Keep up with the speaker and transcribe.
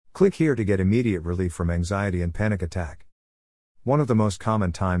Click here to get immediate relief from anxiety and panic attack. One of the most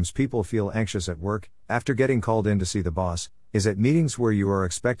common times people feel anxious at work, after getting called in to see the boss, is at meetings where you are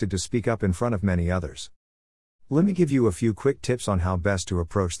expected to speak up in front of many others. Let me give you a few quick tips on how best to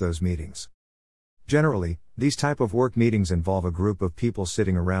approach those meetings. Generally, these type of work meetings involve a group of people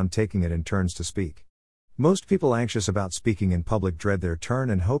sitting around taking it in turns to speak. Most people anxious about speaking in public dread their turn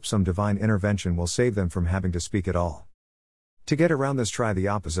and hope some divine intervention will save them from having to speak at all. To get around this, try the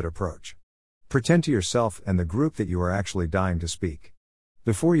opposite approach. Pretend to yourself and the group that you are actually dying to speak.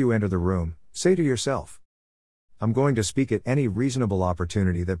 Before you enter the room, say to yourself, "I'm going to speak at any reasonable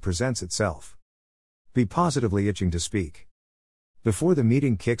opportunity that presents itself." Be positively itching to speak. Before the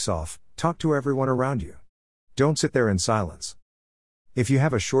meeting kicks off, talk to everyone around you. Don't sit there in silence. If you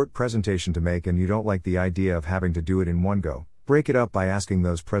have a short presentation to make and you don't like the idea of having to do it in one go, break it up by asking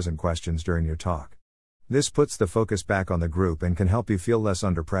those present questions during your talk. This puts the focus back on the group and can help you feel less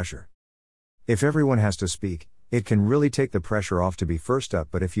under pressure. If everyone has to speak, it can really take the pressure off to be first up,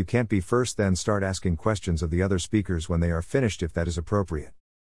 but if you can't be first, then start asking questions of the other speakers when they are finished if that is appropriate.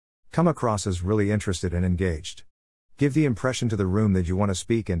 Come across as really interested and engaged. Give the impression to the room that you want to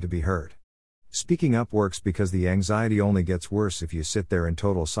speak and to be heard. Speaking up works because the anxiety only gets worse if you sit there in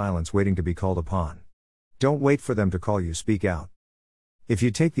total silence waiting to be called upon. Don't wait for them to call you, speak out. If you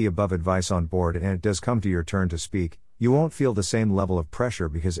take the above advice on board and it does come to your turn to speak, you won't feel the same level of pressure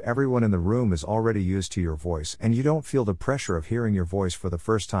because everyone in the room is already used to your voice and you don't feel the pressure of hearing your voice for the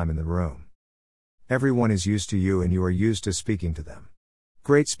first time in the room. Everyone is used to you and you are used to speaking to them.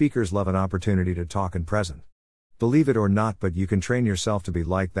 Great speakers love an opportunity to talk and present. Believe it or not, but you can train yourself to be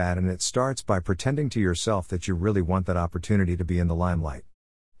like that, and it starts by pretending to yourself that you really want that opportunity to be in the limelight.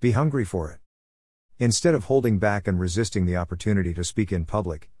 Be hungry for it. Instead of holding back and resisting the opportunity to speak in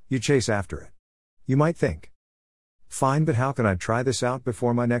public, you chase after it. You might think, "Fine, but how can I try this out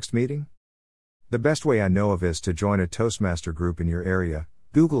before my next meeting?" The best way I know of is to join a Toastmaster group in your area,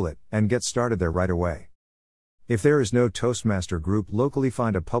 Google it, and get started there right away. If there is no Toastmaster group locally,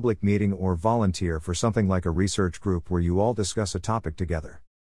 find a public meeting or volunteer for something like a research group where you all discuss a topic together.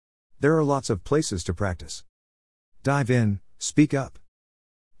 There are lots of places to practice. Dive in, speak up.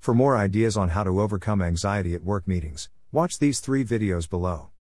 For more ideas on how to overcome anxiety at work meetings, watch these 3 videos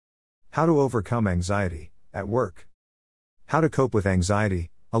below. How to overcome anxiety at work. How to cope with anxiety,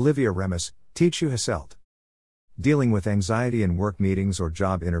 Olivia Remis, Teach You Hasselt. Dealing with anxiety in work meetings or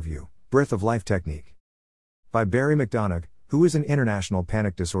job interview, Breath of Life Technique. By Barry McDonough, who is an international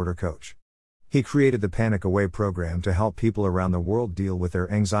panic disorder coach. He created the Panic Away program to help people around the world deal with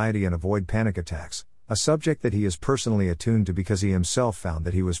their anxiety and avoid panic attacks, a subject that he is personally attuned to because he himself found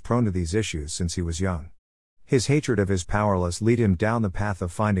that he was prone to these issues since he was young. His hatred of his powerless led him down the path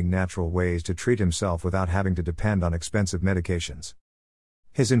of finding natural ways to treat himself without having to depend on expensive medications.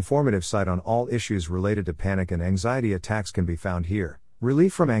 His informative site on all issues related to panic and anxiety attacks can be found here: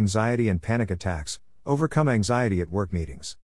 Relief from Anxiety and Panic Attacks, Overcome Anxiety at Work Meetings.